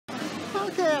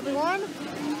Okay, everyone.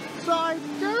 So I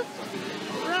just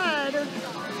read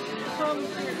from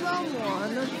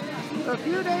someone a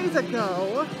few days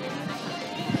ago,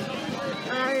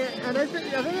 and I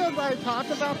think I talked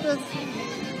about this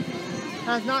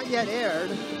has not yet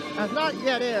aired.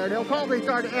 It'll probably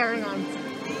start airing on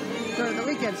during the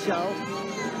weekend show,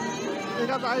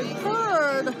 because I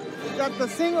heard that the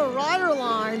single rider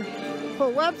line for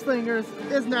web slingers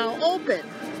is now open.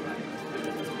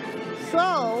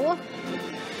 So,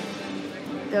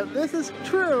 if this is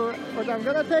true, which I'm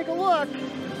gonna take a look,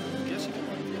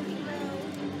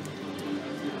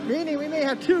 meaning we may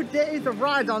have 2 days of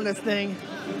rides on this thing.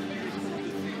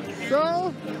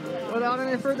 So, without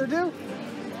any further ado,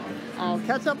 I'll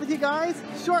catch up with you guys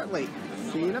shortly.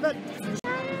 See you in a bit.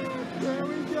 There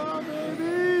we go,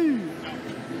 baby!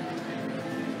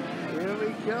 Here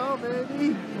we go,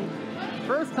 baby!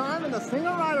 First time in the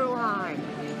single rider line.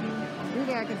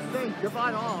 Meaning I can say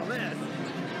goodbye to all this.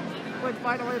 Which,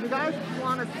 by the way, if you guys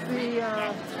want to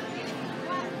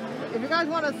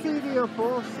see, the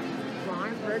full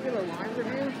regular line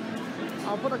review,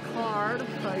 I'll put a card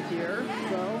right here.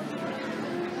 So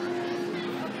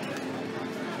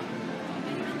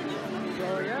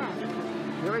yeah,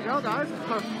 here we go, guys.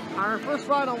 Our first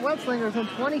ride on web slingers in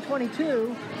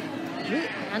 2022,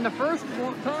 and the first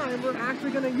time we're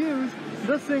actually going to use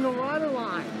the single rider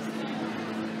line.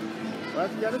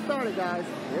 Let's get it started, guys.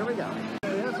 Here we go.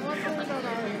 There's one thing that I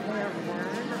have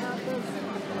learned about this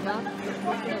is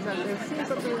that it seems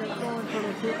that they were going for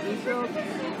the 2 e-shows,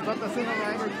 but the single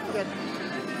riders get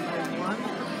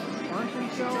one free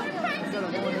show instead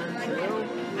of 1 and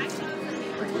 2.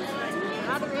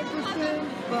 Kind of interesting,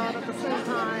 but at the same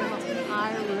time, I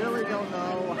really don't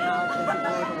know how this is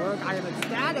going to work. I am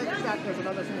ecstatic that there's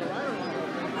another single rider line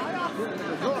here in the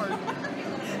resort,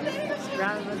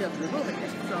 rather than just removing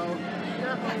it. So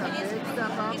definitely a big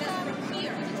step up. Yeah,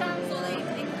 here we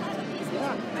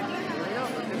go.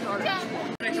 Let's get started.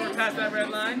 Make sure we're past that red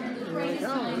line. Here we go.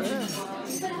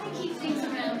 But I keep things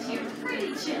around here pretty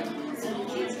chill, so the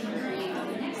kids can create the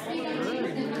next big idea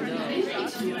that will motivate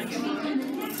you to become the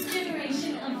next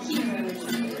generation of heroes.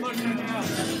 Look, check it out.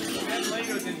 There's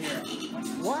Legos in here.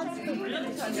 What?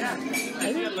 Yeah,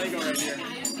 I see a Lego right here.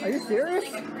 Are you serious?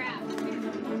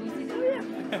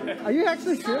 Are you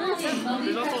actually serious?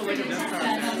 There's also a Lego Death Star.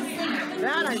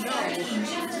 That I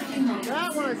know.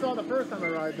 That one I saw the first time I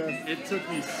ride this. It took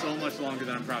me so much longer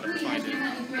than I'm proud of to find it.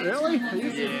 Really? Are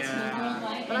you serious?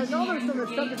 Yeah. But I know there's some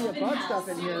stuff to be a bug stuff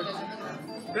in here.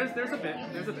 There's a bit.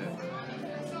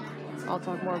 I'll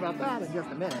talk more about that in just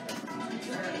a minute.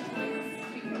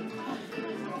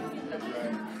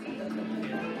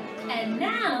 And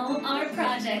now, our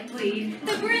project lead,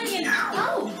 the brilliant,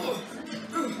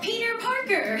 Peter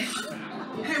Parker.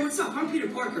 Hey, what's up? I'm Peter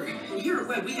Parker, and here at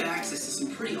Web we got access to some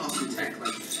pretty awesome tech,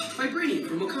 like Vibranium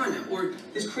from Wakanda, or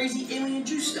this crazy alien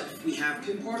juice stuff. We have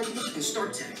Pin Particles and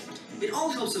Start Tech. It all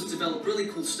helps us develop really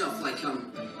cool stuff, like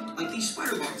these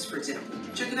spider bots, for example.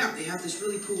 Check it out, they have this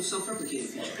really cool self-replicating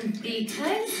feature.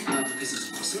 Because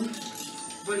it's awesome.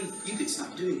 Buddy, you could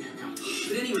stop doing that now.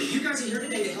 But anyway, you guys are here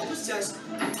today to help us test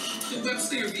the web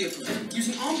slinger vehicle.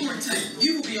 Using onboard tech,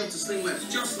 you will be able to sling webs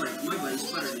just like my buddy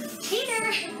Spider-Man.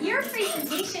 Peter, your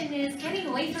presentation is getting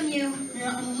away from you.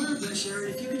 Yeah, I'm aware of that,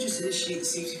 Sharon. If you could just initiate the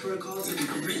safety protocols, that'd be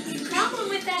greatly appreciated. Problem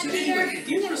with that, Peter? Anyway, if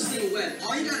you want to sling a web,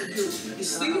 all you gotta do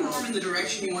is sling your arm in the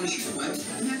direction you want to shoot the web,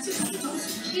 and that's it. It's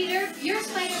awesome. Peter, your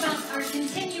spider bots are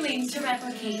continuing to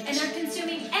replicate and are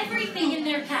consuming everything in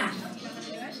their path.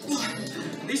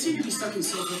 They seem to be stuck in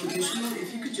self-replication mode.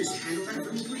 If you could just handle that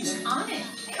for me, please. On it.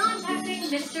 Contacting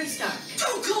Mr. Stark.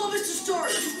 Don't call Mr. Stark!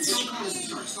 Don't call Mr.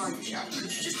 Stark. Sorry for shouting.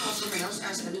 Could you just call somebody else?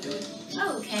 Ask them to do it.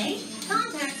 Okay.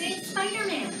 Contacting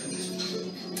Spider-Man.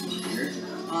 Here.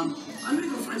 I'm gonna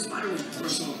go find Spider-Man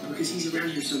first of all, because he's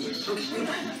around here somewhere. Okay,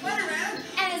 Spider-Man!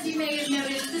 As you may have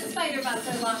noticed, the spider bots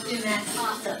are locked in that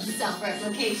awesome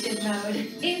self-replication mode.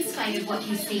 In spite of what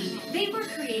you see, they were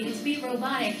created to be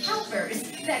robotic helpers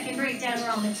that can break down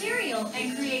raw material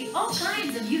and create all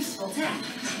kinds of useful tech.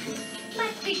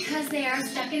 But because they are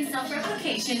stuck in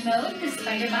self-replication mode, the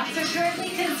spider bots are currently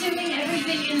consuming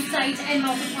everything in sight and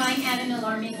multiplying at an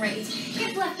alarming rate.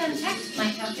 If left unchecked,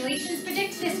 my calculations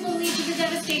predict this will lead to the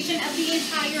devastation of the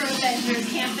entire Avengers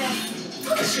campus.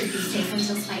 It should be safe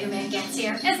until Spider-Man gets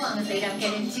here, as long as they don't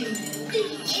get into the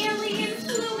alien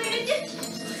fluid.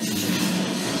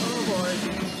 Oh boy.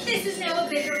 This is now a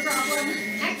bigger problem.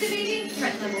 Activating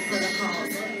threat level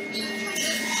protocols.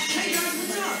 Hey guys,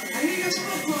 what's up? I hear you have a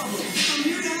problem. I'm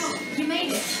here to help. You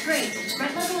made it. Great.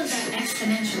 Threat level is at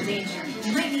exponential danger.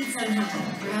 You might need some help.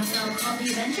 Perhaps I'll call the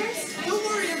Avengers? Don't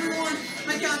worry, everyone.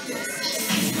 I got this.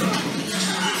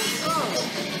 Oh.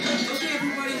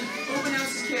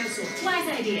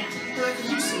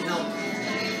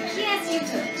 you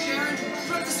could. Sharon,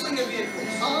 prep the Slinger vehicles.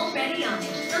 Already on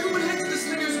it. Everyone head to the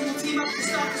Slingers and we'll team up to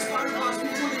stop the spider bots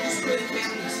before they destroy the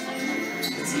campus.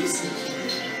 It's easy.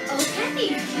 Okay, we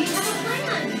have a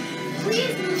plan.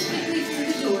 Please move quickly through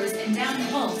the doors and down the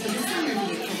hall to the Slinger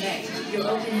vehicle bay. Your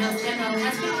open house demo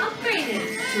has been upgraded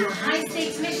to a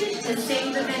high-stakes mission to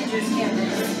save Avengers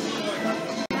campus.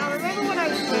 Now remember when I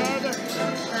said that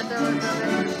there was a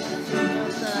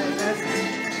that I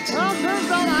missed? Well, turns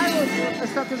out I was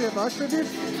expecting to be a bus tribute.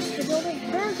 The building.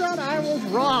 Turns out I was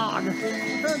wrong.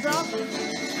 Turns out,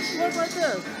 look right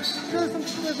there.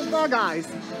 There's some bug eyes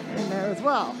in there as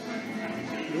well.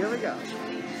 Here we go.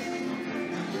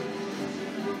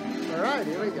 Alright,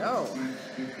 here we go.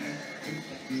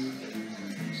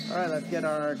 Alright, let's get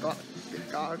our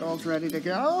goggles ready to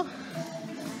go.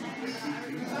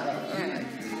 Alright.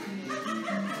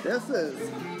 This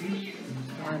is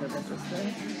kind of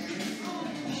interesting.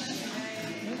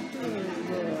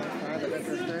 Kind of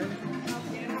interesting.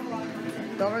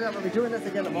 Don't forget, we'll be doing this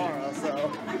again tomorrow,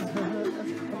 so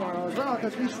tomorrow as well,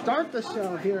 because we start the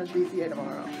show here in BCA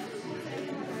tomorrow.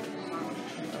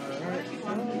 Alright,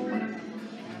 so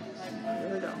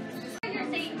here we go. For your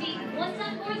safety, once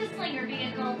on board the Slinger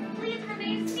vehicle, please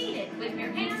remain seated with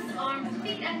your hands, arms,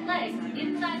 feet, and legs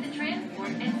inside the transport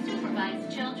and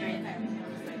supervise children.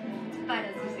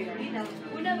 Para su seguridad,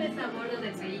 una vez a bordo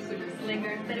del vehículo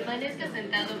Slinger, permanezca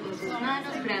sentado con sus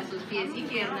manos, brazos, pies y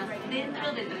piernas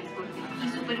dentro del transporte y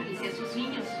supervise a sus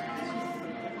niños.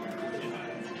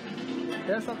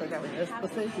 There's something that we missed, the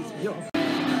safety spiel.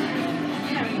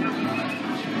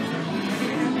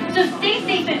 So stay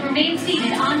safe and remain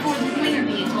seated on board the Slinger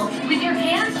vehicle with your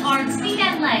hands, arms, feet,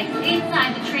 and legs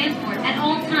inside the transport at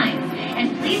all times.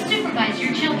 And please supervise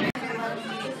your children.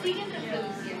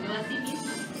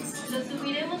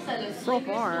 So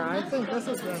far, I think this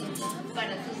has been...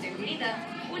 Para su seguridad,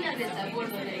 una vez a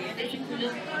bordo de los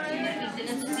vehículos, supervisen a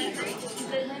sus hijos y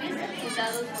permanezcan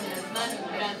sentados con las manos,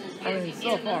 brazos, I mean,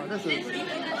 so far, this is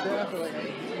definitely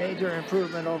a major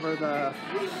improvement over the...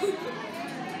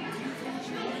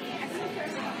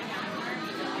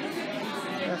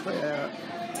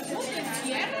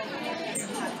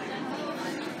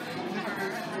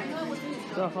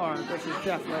 So far, this is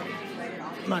definitely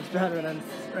much better than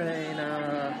spraying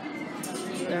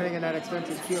getting in that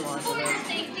expensive fuel line for this.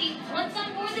 Safety, once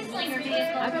on board the Slinger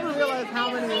vehicle. I didn't realize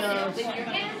how many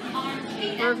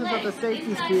versions of the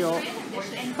safety spiel,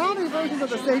 how many versions of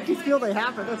the safety spiel they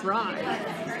have for this ride.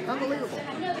 Unbelievable.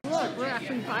 Look, we're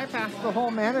actually bypassed the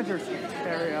whole manager's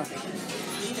area.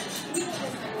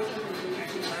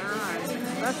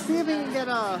 Alright, let's see if we can get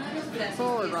a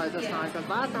forward ride this time, because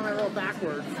last time I rolled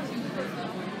backwards.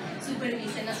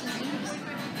 Supervisen a sus niños.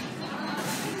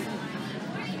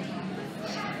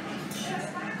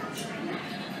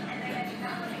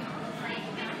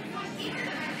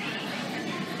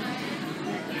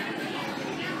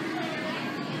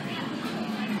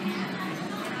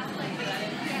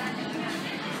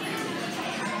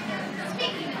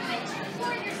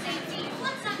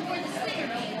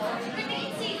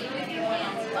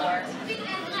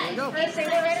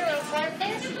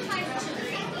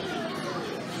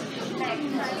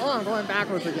 Oh, I'm going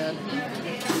backwards again.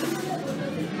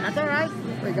 That's alright.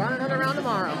 We got another round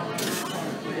tomorrow.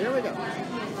 Here we go.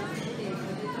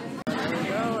 There we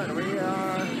go, and we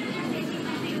are...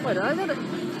 Wait, did I get it?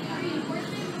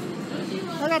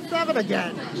 I got 7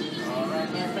 again.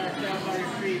 Alright, back down by your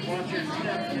feet. Watch your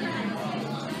step.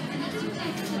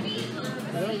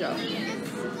 There we go.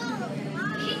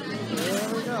 There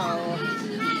we go.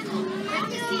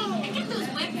 Get those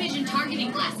wet vision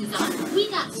targeting glasses on. We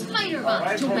got spider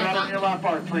bots to pull web out on up. your lap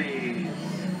bar, please.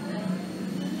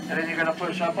 And then you're going to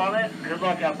push up on it. Good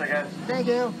luck out there, guys. Thank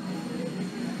you.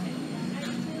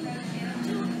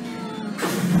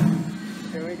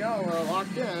 Here we go. We're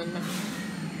locked in.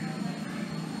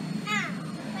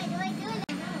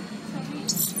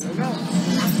 Here we go.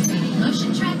 Activating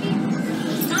motion tracking.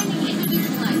 Assigning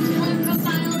individualized point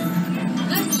profiles.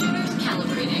 Blood sugars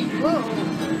calibrating. Whoa.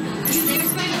 You there,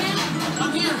 Spider-Man?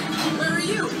 I'm here. Where are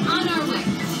you? On our way.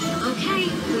 Okay,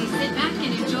 please sit back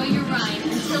and enjoy your ride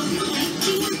until we leave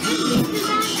the impending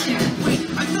disaster. Wait,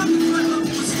 I thought the front level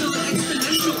was still an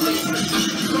exponential basement.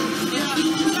 Yeah,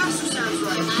 disaster sounds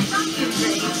right. I got you,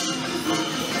 Grace.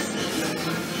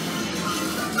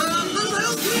 Little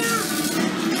help here!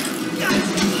 Guys,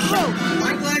 whoa!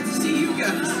 I'm glad to see you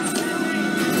guys.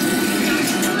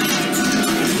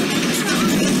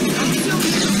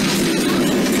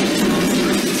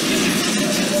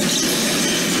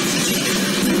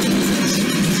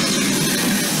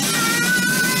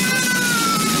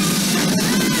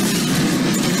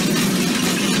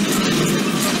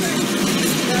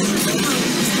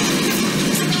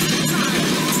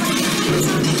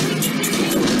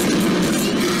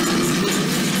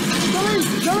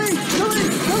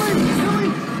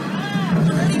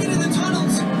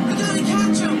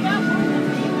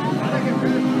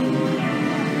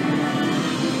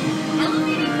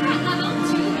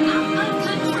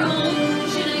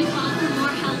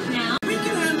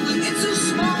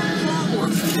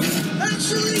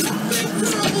 Actually, big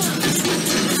problem!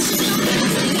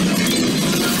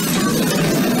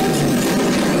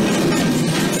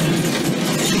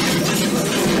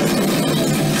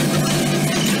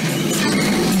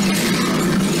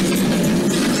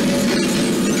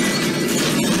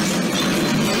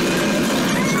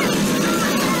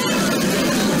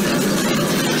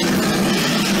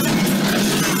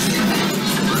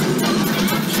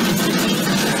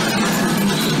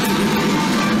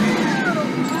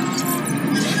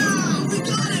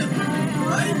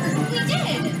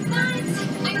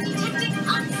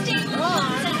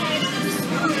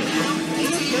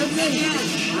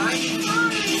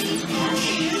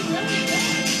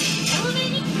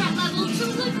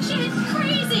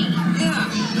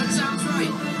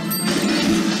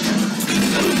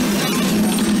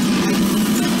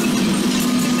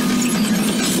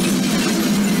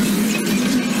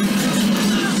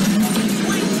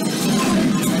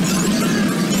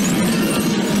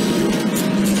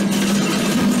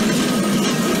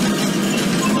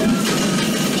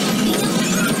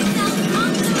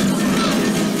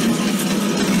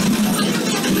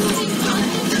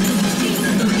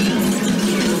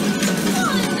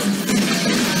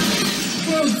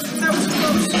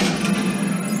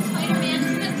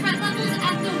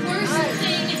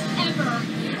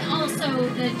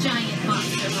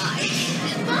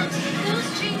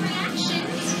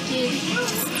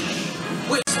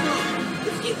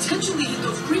 Intentionally hit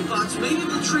those green blocks, maybe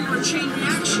we'll trigger a chain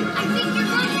reaction. I think you're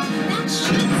right. That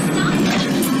should stop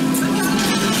them.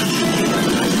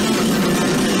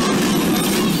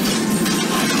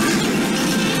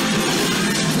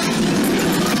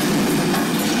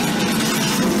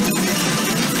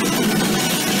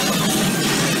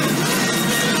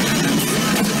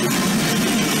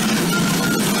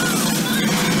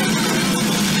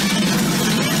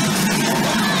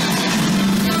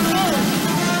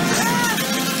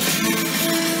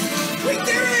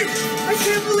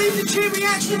 Chain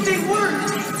reaction, they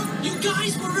worked! You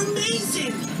guys were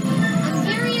amazing! I'm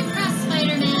very impressed,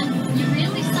 Spider-Man. You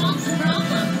really solved the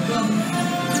problem. Well,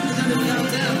 without a doubt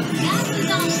them. That was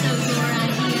also your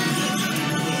idea.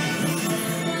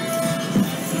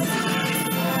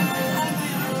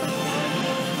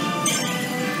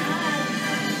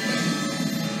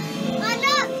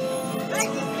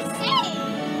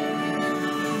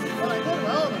 Well, I did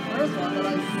well in the first one, but I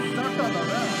sucked on the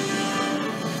rest.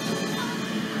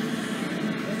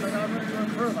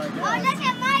 Improve, I guess. Oh, look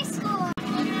at my score!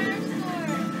 Look at our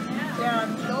score! Yeah,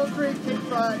 those three kicked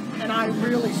butt, and I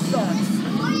really sucked.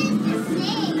 What is the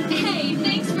same? Hey,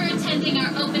 thanks for attending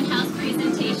our open house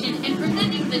presentation and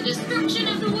preventing the destruction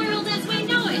of the world as we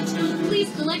know it.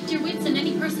 Please collect your wits and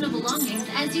any personal belongings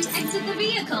as you exit the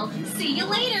vehicle. See you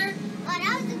later. Oh,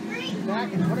 that was a great.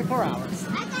 Back in 24 hours.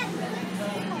 I got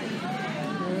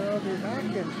We'll be back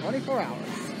in 24 hours.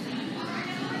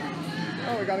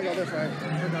 Oh, we gotta go this way.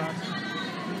 Forgot.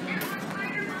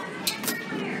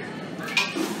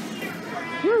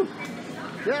 Whew!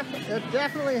 It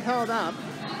definitely held up.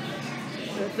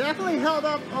 It definitely held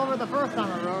up over the first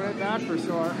time I rode it, that's for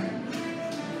sure.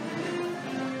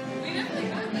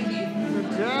 It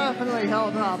definitely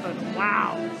held up, and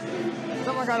wow!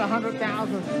 Someone got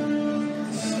 100,000.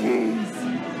 Jeez!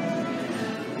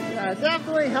 Yeah, it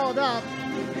definitely held up.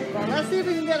 Well, let's see if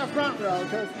we can get a front row,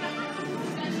 because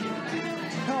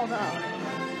held up.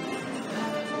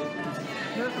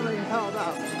 Definitely held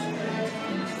up.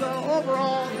 So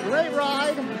overall, great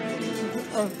ride.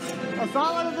 A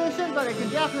solid addition, but it can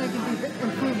definitely be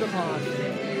improved upon.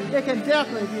 It can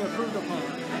definitely be improved upon.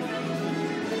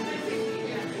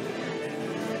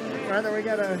 Whether we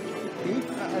get a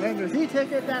Avengers E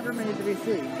ticket, that remains to be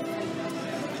seen.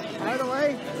 Either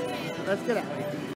way, let's get out.